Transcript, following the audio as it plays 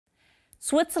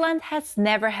Switzerland has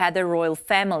never had a royal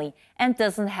family and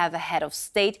doesn't have a head of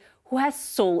state who has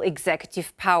sole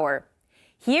executive power.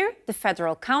 Here, the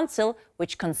Federal Council,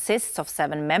 which consists of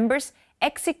 7 members,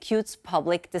 executes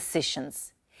public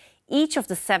decisions. Each of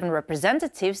the 7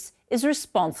 representatives is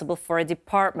responsible for a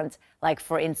department, like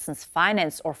for instance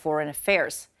finance or foreign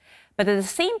affairs. But at the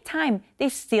same time, they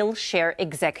still share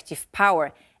executive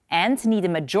power and need a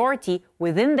majority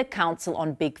within the council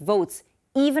on big votes,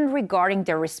 even regarding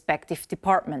their respective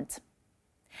department.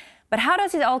 But how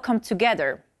does it all come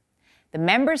together? The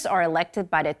members are elected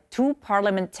by the 2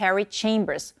 parliamentary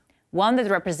chambers, one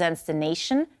that represents the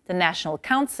nation, the National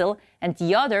Council, and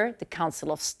the other, the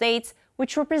Council of States,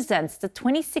 which represents the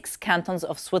 26 cantons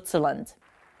of Switzerland.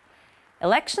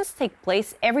 Elections take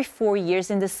place every 4 years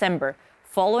in December,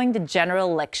 following the general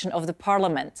election of the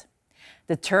parliament.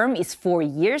 The term is 4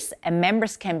 years and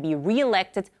members can be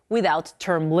re-elected without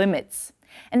term limits.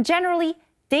 And generally,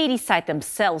 they decide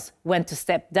themselves when to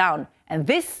step down, and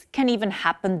this can even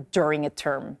happen during a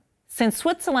term. Since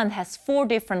Switzerland has 4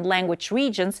 different language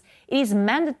regions, it is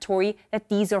mandatory that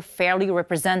these are fairly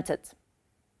represented.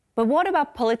 But what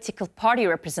about political party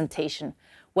representation?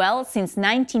 Well, since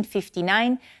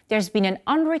 1959, there's been an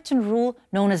unwritten rule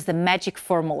known as the magic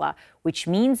formula, which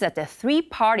means that the 3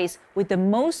 parties with the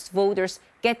most voters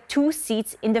get 2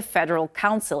 seats in the Federal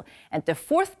Council, and the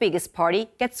 4th biggest party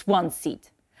gets 1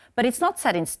 seat. But it's not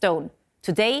set in stone.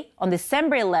 Today, on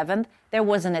December 11th, there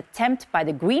was an attempt by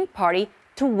the Green Party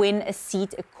to win a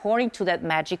seat according to that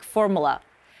magic formula.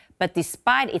 But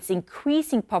despite its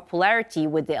increasing popularity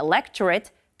with the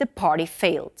electorate, the party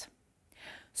failed.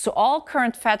 So all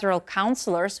current federal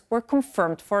councillors were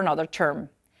confirmed for another term.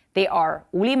 They are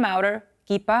Uli Maurer,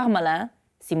 Guy Parmelin,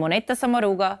 Simonetta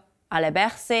Sommaruga, Ale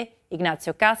Berse,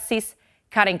 Ignacio Cassis,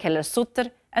 Karin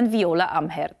Keller-Sutter and Viola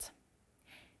Amherd.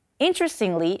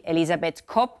 Interestingly, Elisabeth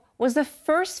Kopp was the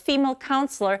first female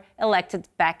councillor elected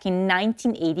back in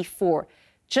 1984,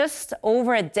 just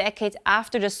over a decade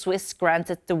after the Swiss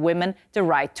granted the women the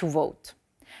right to vote.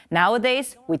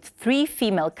 Nowadays, with 3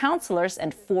 female councillors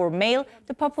and 4 male,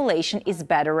 the population is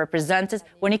better represented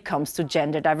when it comes to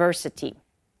gender diversity.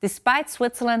 Despite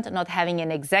Switzerland not having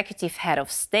an executive head of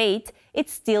state, it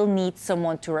still needs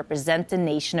someone to represent the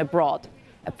nation abroad.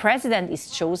 A president is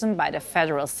chosen by the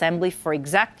Federal Assembly for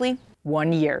exactly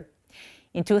 1 year.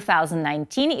 In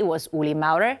 2019, it was Uli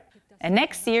Maurer, and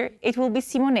next year it will be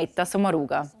Simonetta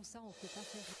Sommaruga.